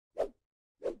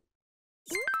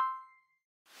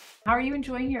How are you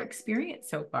enjoying your experience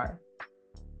so far?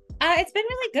 It's been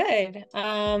really good.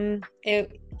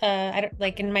 I don't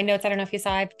like in my notes. I don't know if you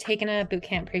saw. I've taken a boot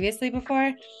camp previously before,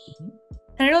 and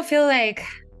I don't feel like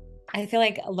I feel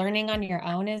like learning on your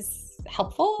own is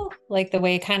helpful. Like the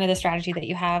way kind of the strategy that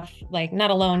you have, like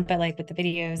not alone, but like with the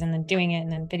videos and then doing it,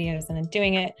 and then videos and then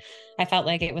doing it. I felt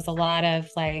like it was a lot of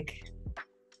like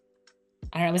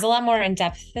I don't know. It was a lot more in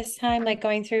depth this time, like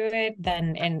going through it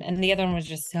than and the other one was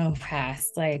just so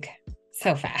fast, like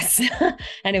so fast,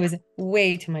 and it was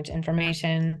way too much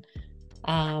information.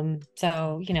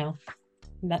 So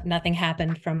nothing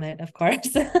happened from it, of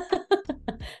course.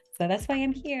 So that's why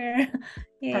I'm here. That's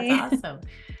Yay. awesome.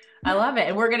 I love it.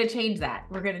 And we're going to change that.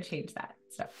 We're going to change that.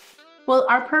 So, well,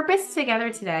 our purpose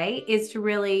together today is to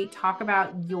really talk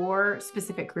about your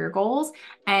specific career goals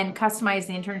and customize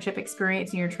the internship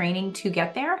experience and your training to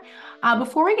get there.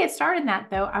 Before we get started in that,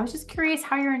 though, I was just curious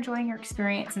how you're enjoying your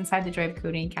experience inside the Drive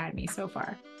Coding Academy so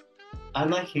far. I'm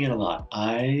liking it a lot.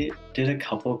 I did a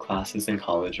couple classes in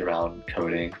college around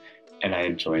coding and I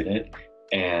enjoyed it.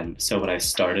 And so when I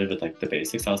started with like the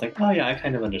basics, I was like, oh yeah, I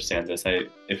kind of understand this.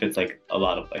 If it's like a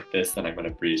lot of like this, then I'm gonna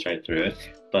breeze right through it.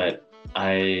 But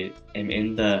I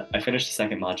finished the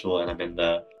second module and I'm in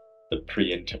the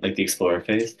pre-intern like the explorer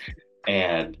phase,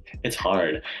 and it's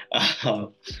hard.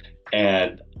 Um,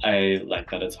 and I like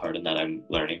that it's hard and that I'm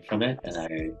learning from it,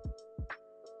 and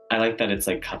I like that it's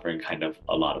like covering kind of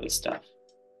a lot of the stuff.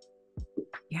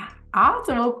 Yeah.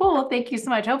 Awesome. Well, cool. Thank you so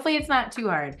much. Hopefully it's not too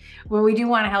hard. Well, we do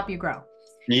want to help you grow,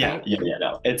 Yeah, right? yeah, yeah,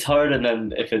 no. It's hard, and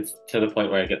then if it's to the point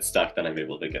where I get stuck, then I'm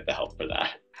able to get the help for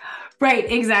that. Right,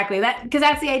 exactly. That because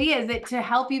that's the idea is that to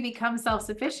help you become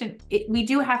self-sufficient, we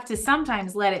do have to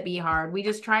sometimes let it be hard. We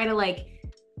just try to like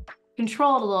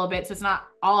control it a little bit so it's not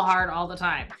all hard all the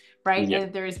time, right? Yeah,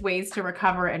 And there's ways to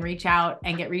recover and reach out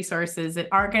and get resources that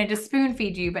aren't going to just spoon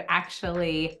feed you, but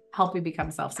actually help you become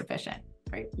self-sufficient,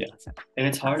 right? yeah. So And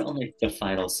it's hard awesome. on like the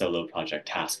final solo project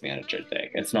task manager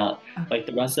thing. It's not Okay. like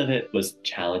the rest of it was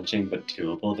challenging but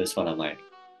doable. This one, I'm like,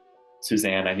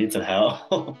 Suzanne, I need some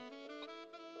help.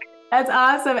 That's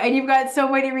awesome. And you've got so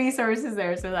many resources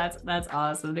there. So that's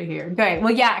awesome to hear. Okay.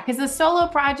 Well, yeah, because the solo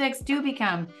projects do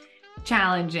become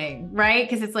challenging, right?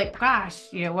 Because it's like, gosh,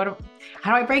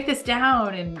 how do I break this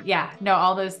down? And yeah, no,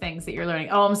 all those things that you're learning.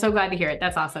 Oh, I'm so glad to hear it.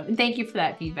 That's awesome. And thank you for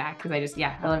that feedback because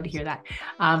I love to hear that.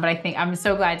 But I think I'm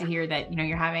so glad to hear that,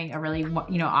 you're having a really,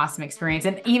 awesome experience.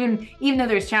 And even though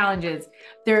there's challenges,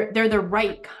 they're the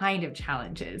right kind of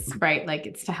challenges, right? Like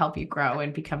it's to help you grow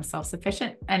and become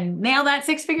self-sufficient and nail that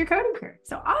six-figure coding career.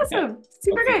 So Yeah, awesome.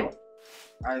 Super hopefully.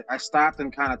 good. I stopped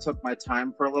and kind of took my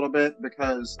time for a little bit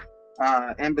because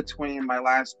in between my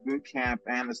last boot camp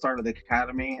and the start of the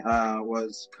academy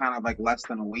was kind of like less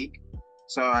than a week.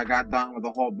 So I got done with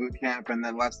the whole boot camp and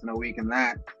then less than a week in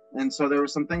that. And so there were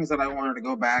some things that I wanted to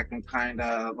go back and kind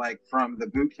of like from the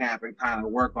boot camp and kind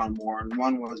of work on more. And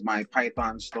one was my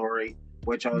Python story,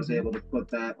 which I was Mhm. able to put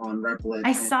that on Replit. I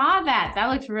And saw that.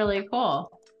 That looked really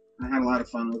cool. I had a lot of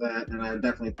fun with that, and I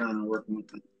definitely plan on working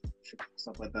with it,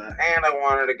 stuff like that. And I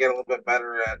wanted to get a little bit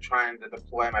better at trying to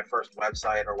deploy my first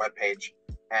website or web page.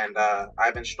 And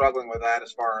I've been struggling with that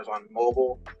as far as on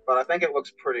mobile, but I think it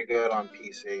looks pretty good on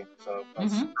PC. So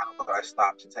that's Mhm. kind of what I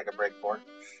stopped to take a break for.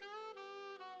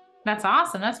 That's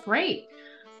awesome. That's great.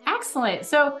 Excellent.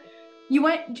 So you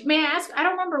went, may I ask, I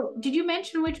don't remember, did you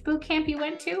mention which boot camp you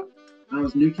went to? I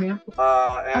was new camp.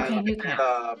 And Okay, new camp.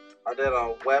 I did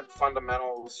a web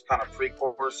fundamentals kind of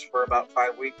pre-course for about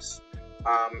 5 weeks.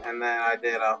 And then I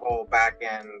did a whole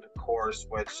back-end course,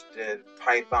 which did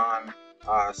Python,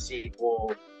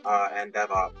 SQL, and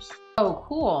DevOps. Oh,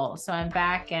 cool. So I'm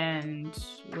back end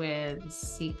with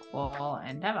SQL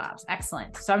and DevOps.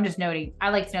 Excellent. So I'm just noting, I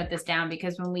like to note this down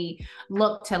because when we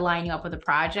look to line you up with a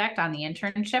project on the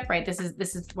internship, right? This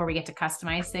is where we get to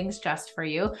customize things just for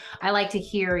you. I like to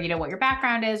hear, what your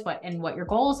background is, what your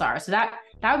goals are. So that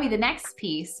would be the next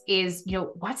piece is,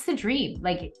 what's the dream?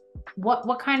 Like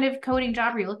what kind of coding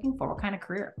job are you looking for? What kind of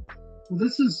career? Well,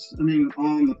 this is, I mean,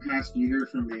 all in the past year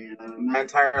for me. My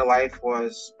entire life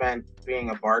was spent being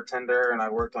a bartender, and I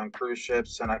worked on cruise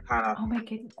ships, and I kind of Oh my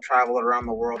goodness. traveled around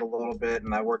the world a little bit,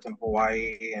 and I worked in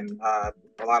Hawaii, and a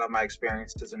lot of my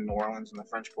experiences in New Orleans and the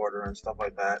French Quarter and stuff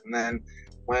like that. And then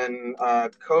when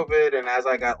COVID and as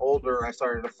I got older, I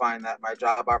started to find that my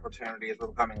job opportunities were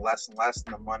becoming less and less,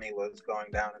 and the money was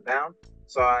going down and down.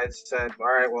 So I said, all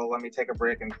right, well, let me take a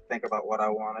break and think about what I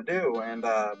want to do. And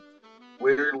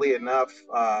weirdly enough,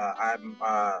 I'm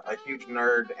a huge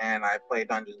nerd and I play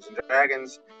Dungeons and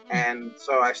Dragons. And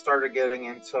so I started getting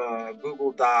into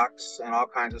Google Docs and all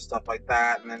kinds of stuff like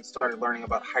that, and then started learning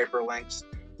about hyperlinks.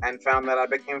 and found that I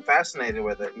became fascinated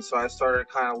with it. And so I started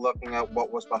kind of looking at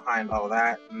what was behind all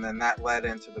that. And then that led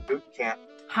into the boot camp.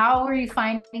 How are you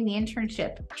finding the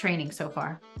internship training so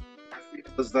far? I feel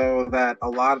as though that a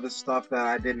lot of the stuff that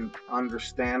I didn't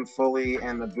understand fully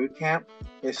in the boot camp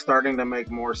is starting to make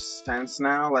more sense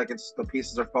now. Like it's the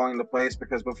pieces are falling into place,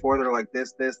 because before they're like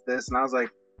this, and I was like,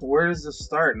 where does this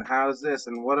start and how is this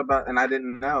and what about, and I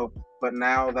didn't know. But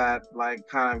now that like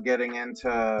kind of getting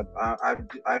into,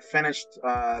 I finished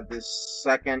this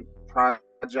second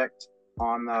project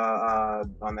on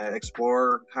the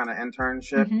Explorer kind of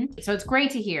internship. So it's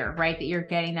great to hear, right, that you're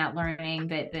getting that learning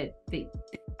that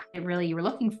really you were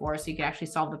looking for, so you could actually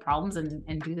solve the problems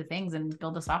and do the things and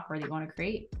build the software that you want to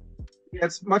create. Yeah,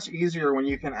 it's much easier when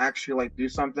you can actually like do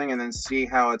something and then see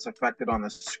how it's affected on the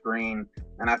screen.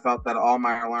 And I felt that all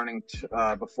my learning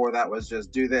before that was just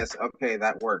do this, okay,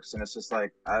 that works, and it's just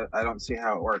like I don't see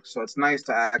how it works. So it's nice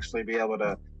to actually be able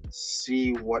to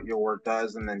see what your work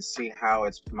does and then see how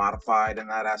it's modified in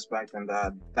that aspect. And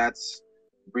that's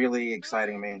really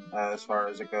exciting me as far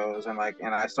as it goes. And like,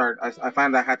 and I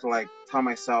find I had to like tell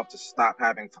myself to stop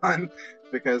having fun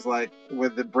because like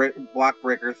with the block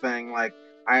breaker thing, like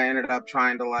I ended up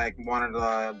trying to like wanted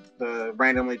to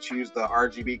randomly choose the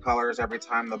RGB colors every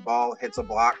time the ball hits a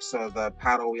block, so the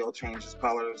paddle wheel changes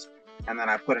colors. And then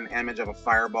I put an image of a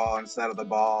fireball instead of the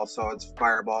ball, so it's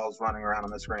fireballs running around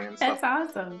on the screen and stuff.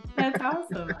 That's awesome. That's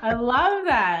awesome. I love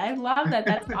that. I love that.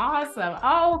 That's awesome.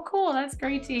 Oh, cool. That's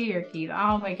great to hear, Keith.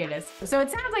 Oh my goodness. So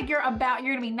it sounds like you're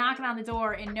gonna be knocking on the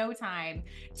door in no time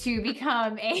to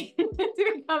become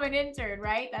an intern,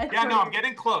 right? Yeah, no, I'm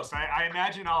getting close. I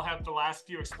imagine I'll have the last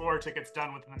few Explorer tickets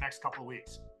done within the next couple of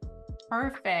weeks.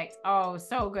 Perfect. Oh,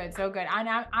 so good. So good.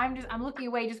 I'm looking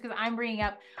away just because I'm bringing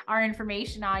up our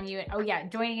information on you. And oh yeah,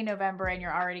 joining in November, and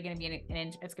you're already going to be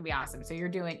it's going to be awesome. So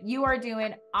you are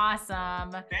doing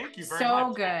awesome. Thank you very much.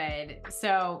 So good.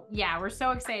 So yeah, we're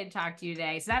so excited to talk to you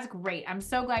today. So that's great. I'm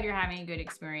so glad you're having a good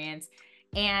experience.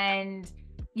 And,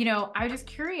 I was just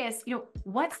curious,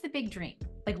 what's the big dream?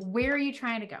 Like, where are you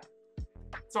trying to go?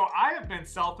 So I have been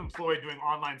self-employed doing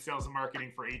online sales and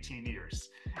marketing for 18 years.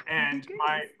 And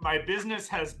my business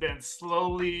has been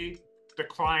slowly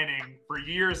declining for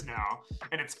years now.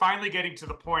 And it's finally getting to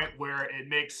the point where it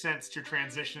makes sense to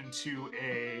transition to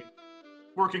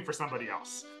working for somebody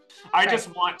else. I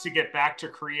just want to get back to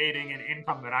creating an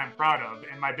income that I'm proud of,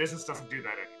 and my business doesn't do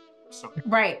that anymore. So.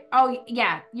 Right. Oh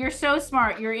yeah. You're so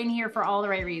smart. You're in here for all the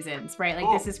right reasons, right?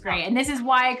 Like this is great. And this is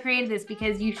why I created this,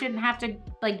 because you shouldn't have to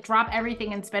like drop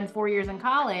everything and spend 4 years in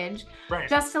college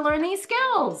just to learn these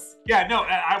skills. Yeah, no,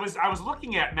 I was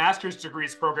looking at master's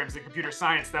degrees programs in computer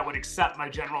science that would accept my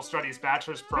general studies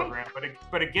bachelor's program.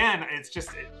 But again, it's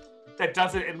just,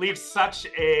 it leaves such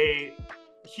a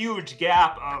huge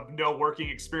gap of no working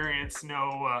experience,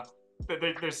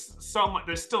 there's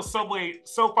still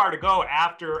so far to go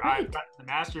after I've gotten the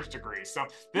master's degree. So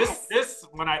this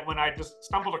when I just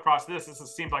stumbled across this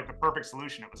seemed like the perfect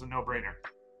solution. It was a no-brainer.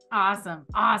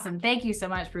 Awesome. Thank you so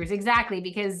much, Bruce. Exactly,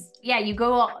 because yeah, you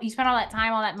spend all that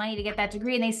time, all that money to get that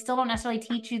degree, and they still don't necessarily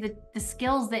teach you the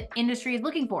skills that industry is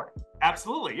looking for.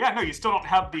 Absolutely. Yeah, no, you still don't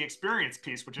have the experience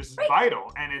piece, which is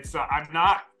vital. And it's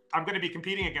I'm going to be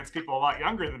competing against people a lot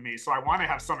younger than me, so I want to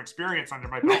have some experience under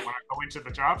my belt when I go into the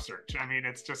job search. I mean,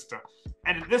 it's just,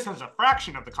 and this is a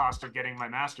fraction of the cost of getting my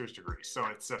master's degree. So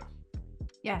it's,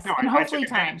 yes, no, and hopefully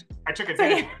I took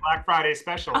advantage of the Black Friday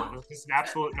special. It was just an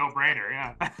absolute no-brainer,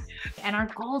 yeah. And our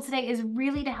goal today is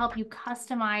really to help you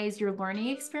customize your learning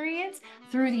experience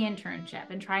through the internship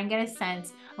and try and get a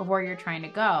sense of where you're trying to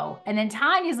go. And then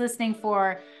Tanya's listening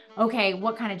for, okay,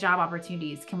 what kind of job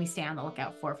opportunities can we stay on the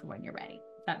lookout for when you're ready?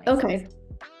 That makes sense.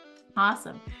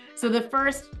 Awesome. So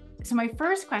my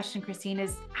first question, Christine,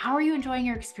 is how are you enjoying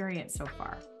your experience so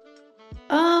far?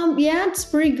 Yeah, it's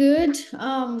pretty good.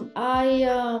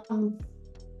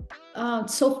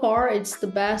 So far it's the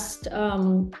best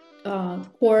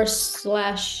course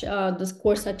 / this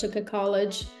course I took at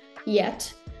college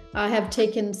yet. I have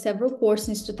taken several courses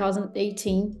since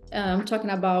 2018. I'm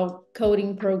talking about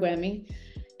coding, programming.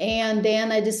 And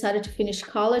then I decided to finish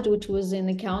college, which was in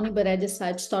accounting, but I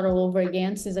decided to start all over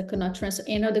again since I could not transfer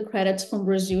any of the credits from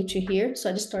Brazil to here. So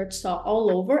I just started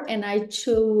all over, and I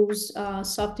chose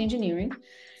software engineering.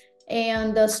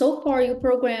 And so far your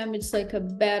program, it's like a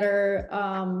better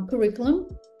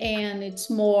curriculum, and it's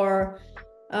more,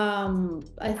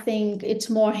 I think it's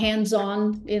more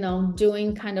hands-on,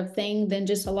 doing kind of thing than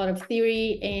just a lot of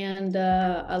theory and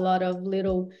a lot of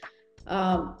little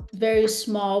very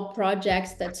small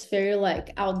projects that's very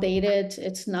like outdated.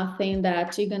 It's nothing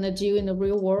that you're gonna do in the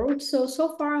real world. So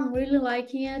far I'm really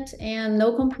liking it, and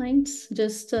no complaints,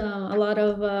 just a lot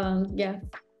of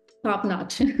top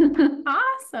notch.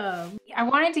 Awesome. I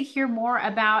wanted to hear more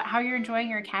about how you're enjoying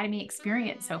your academy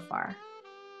experience so far.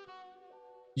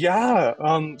 Yeah,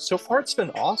 so far it's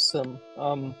been awesome.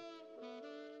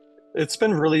 It's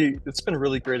been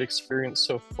really great experience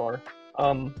so far.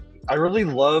 I really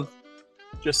love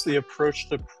just the approach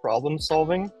to problem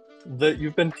solving that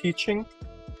you've been teaching.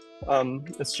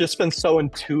 It's just been so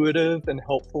intuitive and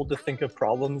helpful to think of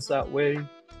problems that way.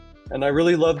 And I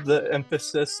really love the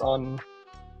emphasis on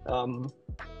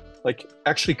like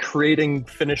actually creating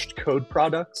finished code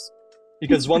products.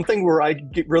 Because one thing where I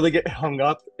really get hung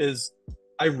up is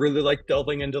I really like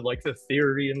delving into like the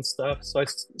theory and stuff. So I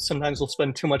sometimes will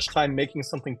spend too much time making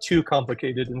something too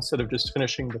complicated instead of just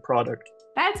finishing the product.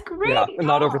 That's great. Yeah, and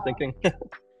not overthinking.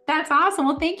 That's awesome.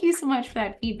 Well, thank you so much for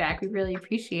that feedback. We really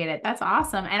appreciate it. That's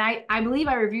awesome. And I believe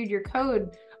I reviewed your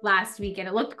code last week and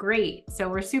it looked great. So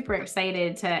we're super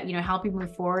excited to, you know, help you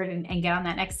move forward and get on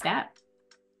that next step.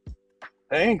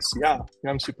 Thanks. Yeah,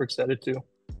 I'm super excited too.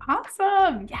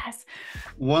 Awesome. Yes.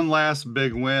 One last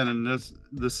big win, and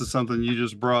this is something you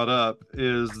just brought up,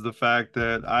 is the fact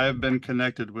that I have been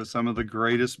connected with some of the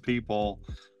greatest people.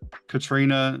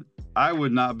 Katrina, I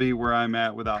would not be where I'm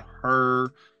at without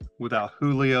her, without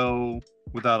Julio,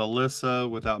 without Alyssa,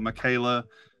 without Michaela.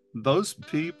 Those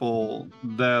people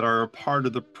that are a part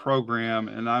of the program,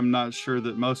 and I'm not sure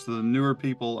that most of the newer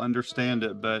people understand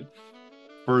it, but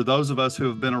for those of us who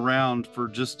have been around for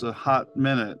just a hot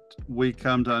minute, we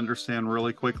come to understand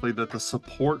really quickly that the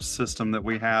support system that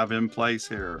we have in place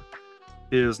here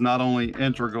is not only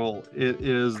integral, it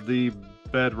is the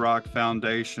bedrock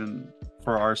foundation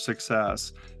for our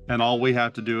success. And all we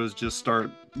have to do is just start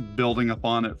building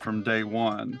upon it from day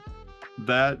one.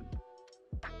 That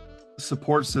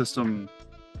support system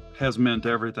has meant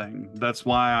everything. That's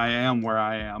why I am where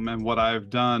I am. And what I've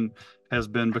done has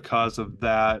been because of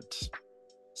that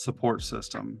support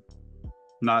system,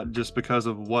 not just because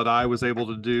of what I was able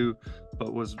to do,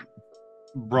 but was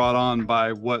brought on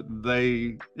by what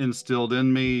they instilled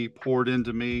in me, poured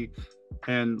into me.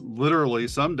 And literally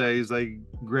some days they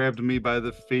grabbed me by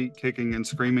the feet, kicking and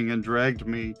screaming, and dragged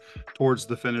me towards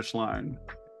the finish line.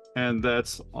 And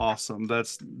that's awesome.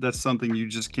 That's something you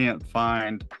just can't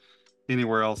find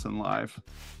anywhere else in life.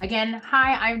 Again,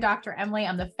 hi, I'm Dr. Emily.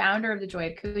 I'm the founder of the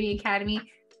Joy of Coding Academy.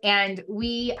 And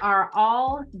we are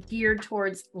all geared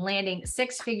towards landing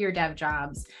six-figure dev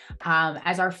jobs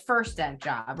as our first dev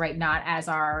job, right? Not as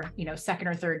our, you know, second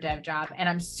or third dev job. And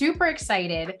I'm super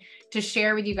excited to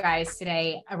share with you guys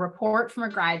today a report from a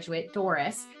graduate,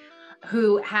 Doris,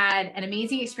 who had an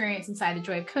amazing experience inside the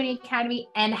Joy of Coding Academy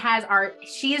and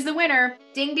she is the winner,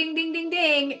 ding, ding, ding, ding,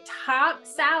 ding, top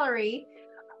salary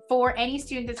for any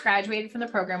student that's graduated from the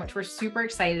program, which we're super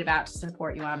excited about to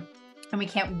support you on. And we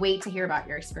can't wait to hear about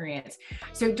your experience.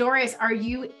 So Doris, are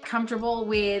you comfortable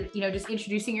with, you know, just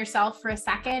introducing yourself for a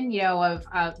second, you know,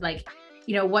 of like,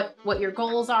 you know, what your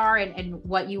goals are and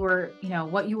what you were, you know,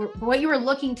 what you were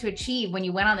looking to achieve when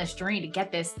you went on this journey to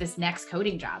get this next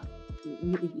coding job?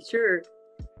 Sure.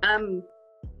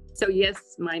 So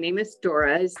yes, my name is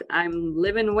Doris. I'm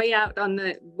living way out on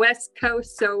the West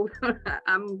Coast, so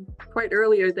I'm quite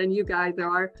earlier than you guys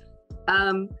are.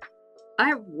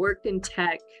 I've worked in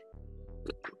tech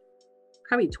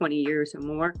probably 20 years or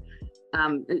more.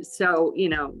 So, you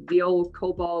know, the old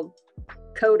COBOL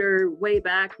coder way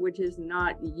back, which is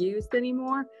not used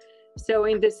anymore. So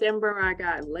in December, I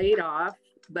got laid off,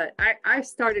 but I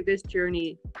started this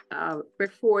journey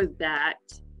before that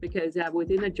because I was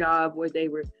in a job where they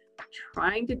were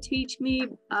trying to teach me,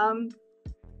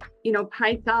 you know,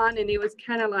 Python, and it was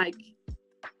kind of like,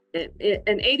 an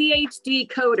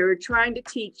ADHD coder trying to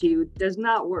teach you does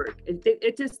not work.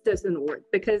 It just doesn't work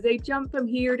because they jump from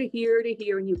here to here to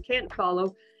here and you can't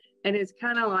follow. And it's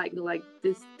kind of like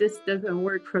this doesn't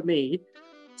work for me.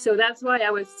 So that's why I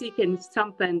was seeking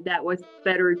something that was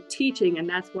better teaching. And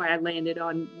that's why I landed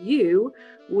on you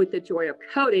with the Joy of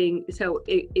Coding. So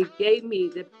it gave me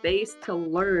the base to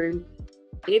learn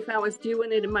if I was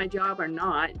doing it in my job or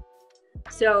not.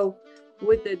 So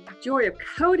with the Joy of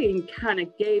Coding kind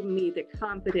of gave me the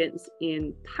confidence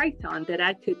in Python that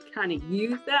I could kind of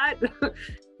use that.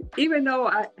 Even though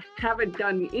I haven't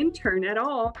done the intern at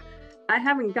all, I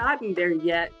haven't gotten there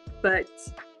yet, but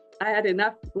I had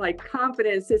enough like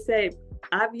confidence to say,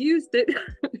 I've used it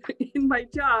in my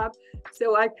job,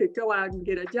 so I could go out and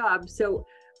get a job. So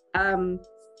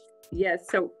yes,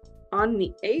 so on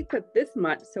the 8th of this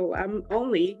month, so I'm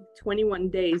only 21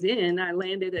 days in, I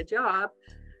landed a job.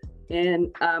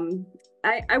 And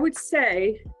I would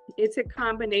say it's a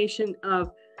combination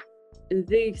of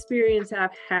the experience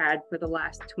I've had for the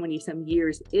last 20 some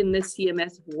years in the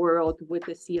CMS world with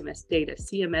the CMS data.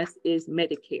 CMS is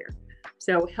Medicare,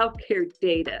 so healthcare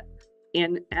data.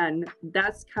 And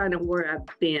that's kind of where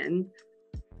I've been.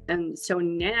 And so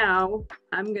now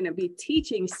I'm going to be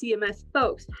teaching CMS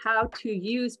folks how to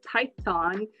use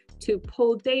Python to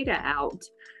pull data out.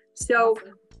 So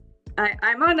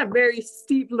I'm on a very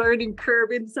steep learning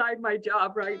curve inside my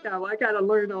job right now. I got to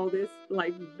learn all this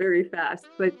like very fast,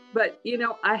 but you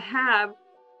know, I have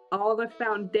all the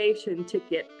foundation to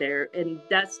get there. And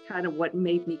that's kind of what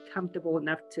made me comfortable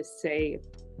enough to say,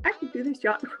 I can do this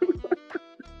job.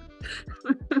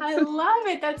 I love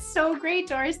it. That's so great,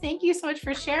 Doris. Thank you so much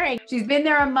for sharing. She's been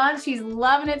there a month. She's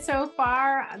loving it so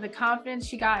far. The confidence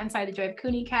she got inside the Joy of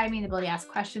Cooney Academy and the ability to ask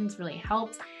questions really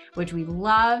helped, which we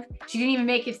love. She didn't even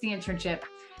make it to the internship.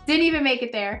 Didn't even make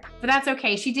it there, but that's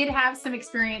okay. She did have some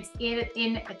experience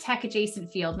in a tech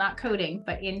adjacent field, not coding,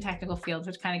 but in technical fields,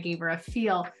 which kind of gave her a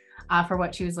feel for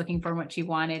what she was looking for and what she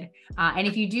wanted. And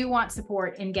if you do want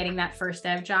support in getting that first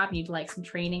dev job, you'd like some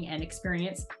training and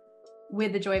experience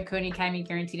with the Joy of Coding Academy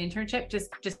Guaranteed Internship,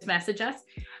 just message us,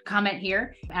 comment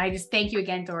here. And I just thank you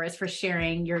again, Doris, for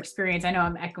sharing your experience. I know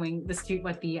I'm echoing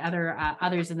what the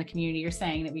others in the community are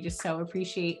saying, that we just so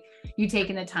appreciate you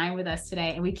taking the time with us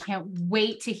today. And we can't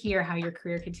wait to hear how your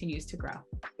career continues to grow.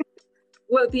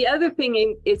 Well, the other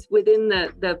thing is within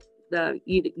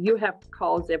you have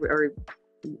calls or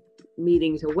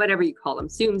meetings or whatever you call them,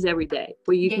 Zooms every day,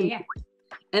 where you can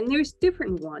and there's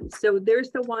different ones. So there's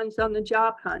the ones on the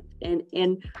job hunt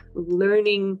and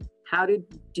learning how to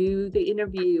do the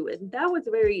interview. And that was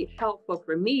very helpful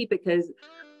for me because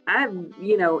I've,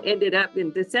 ended up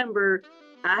in December,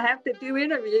 I have to do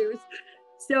interviews.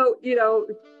 So,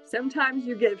 sometimes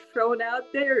you get thrown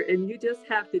out there and you just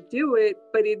have to do it.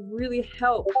 But it really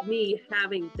helped me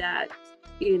having that,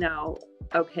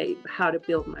 okay, how to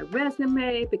build my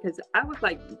resume, because I was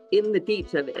like in the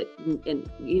deeps of it. And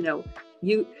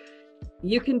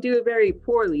you can do it very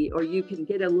poorly, or you can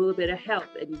get a little bit of help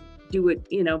and do it,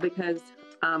 because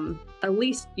at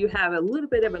least you have a little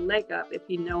bit of a leg up if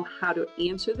you know how to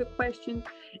answer the question.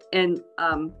 And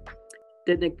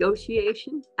the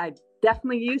negotiation, I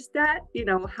definitely used that,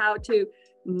 how to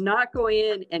not go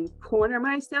in and corner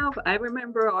myself. I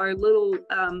remember our little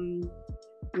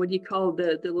what do you call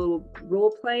the little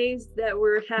role plays that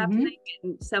were happening,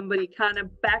 and somebody kind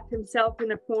of backed himself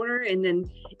in a corner, and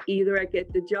then either I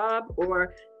get the job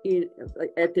or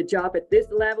at the job at this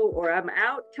level, or I'm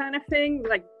out kind of thing.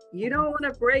 Like, you don't want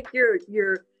to break your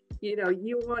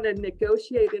you want to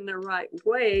negotiate in the right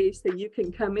way so you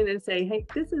can come in and say, hey,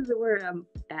 this is where I'm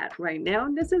at right now,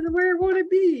 and this is where I want to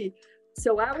be.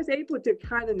 So I was able to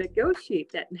kind of negotiate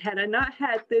that. And had I not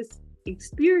had this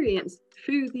experience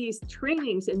through these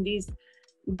trainings and these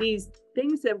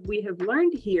things that we have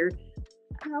learned here,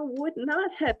 I would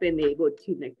not have been able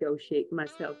to negotiate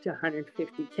myself to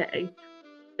 150K.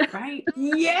 Right.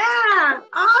 Yeah.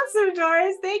 Awesome,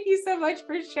 Doris. Thank you so much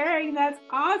for sharing. That's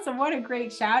awesome. What a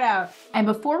great shout out. And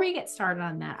before we get started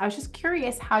on that, I was just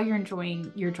curious how you're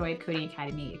enjoying your Joy of Coding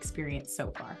Academy experience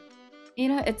so far.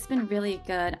 It's been really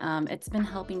good. It's been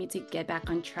helping me to get back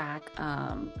on track.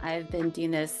 I've been doing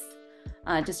this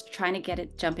just trying to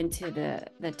jump into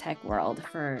the tech world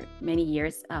for many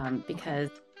years because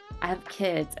I have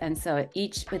kids, and so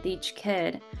with each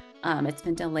kid, it's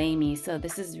been delaying me. So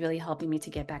this is really helping me to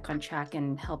get back on track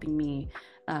and helping me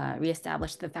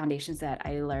reestablish the foundations that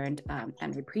I learned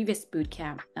at my previous boot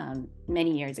camp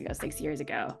many years ago, 6 years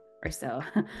ago or so.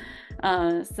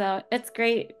 So it's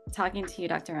great talking to you,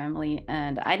 Dr. Emily.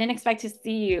 And I didn't expect to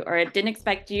see you, or didn't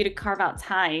expect you to carve out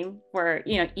time for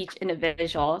each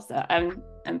individual. So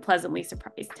I'm pleasantly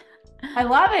surprised. I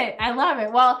love it. I love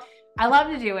it. Well, I love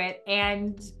to do it.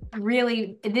 And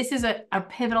really, this is a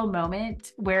pivotal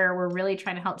moment where we're really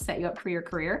trying to help set you up for your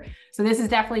career. So this is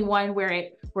definitely one where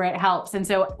it helps. And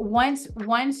so once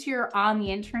you're on the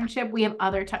internship, we have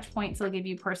other touch points that'll give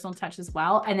you personal touch as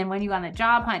well. And then when you're on the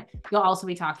job hunt, you'll also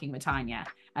be talking with Tanya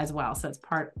as well. So it's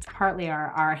partly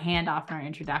our handoff and our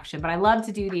introduction. But I love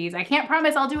to do these. I can't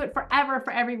promise I'll do it forever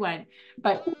for everyone,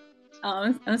 but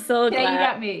I'm so glad. Yeah, you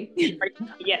got me.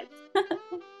 Yes.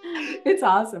 It's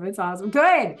awesome. It's awesome.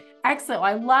 Good. Excellent.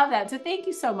 Well, I love that. So thank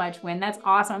you so much, Wynn. That's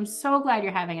awesome. I'm so glad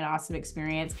you're having an awesome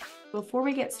experience. Before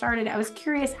we get started, I was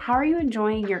curious, how are you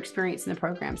enjoying your experience in the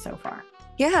program so far?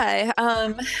 Yeah,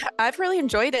 I've really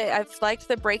enjoyed it. I've liked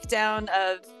the breakdown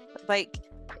of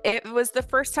it was the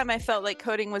first time I felt like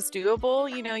coding was doable.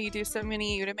 You do so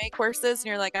many Udemy courses and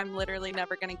you're like, I'm literally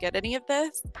never going to get any of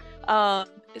this.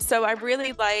 So I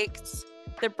really liked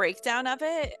the breakdown of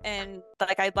it. And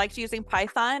like, I liked using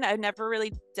Python. I've never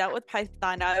really dealt with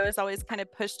Python. I was always kind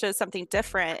of pushed to something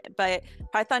different, but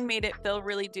Python made it feel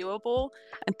really doable.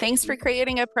 And thanks for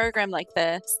creating a program like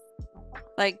this.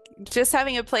 Like, just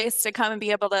having a place to come and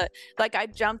be able to, like, I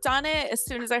jumped on it as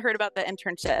soon as I heard about the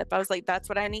internship. I was like, that's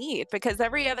what I need, because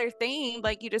every other thing,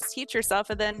 like, you just teach yourself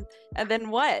and then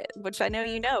what, which I know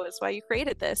you know is why you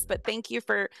created this. But thank you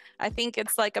for, I think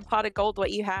it's like a pot of gold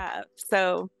what you have.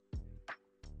 So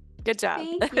good job.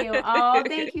 Thank you. Oh,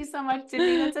 thank you so much,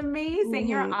 Tiffany. That's amazing.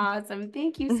 You're awesome.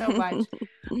 Thank you so much.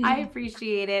 I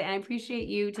appreciate it. And I appreciate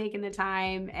you taking the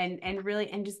time and really,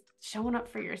 and just showing up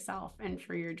for yourself and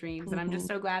for your dreams. And I'm just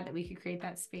so glad that we could create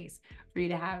that space for you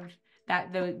to have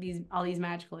all these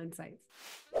magical insights.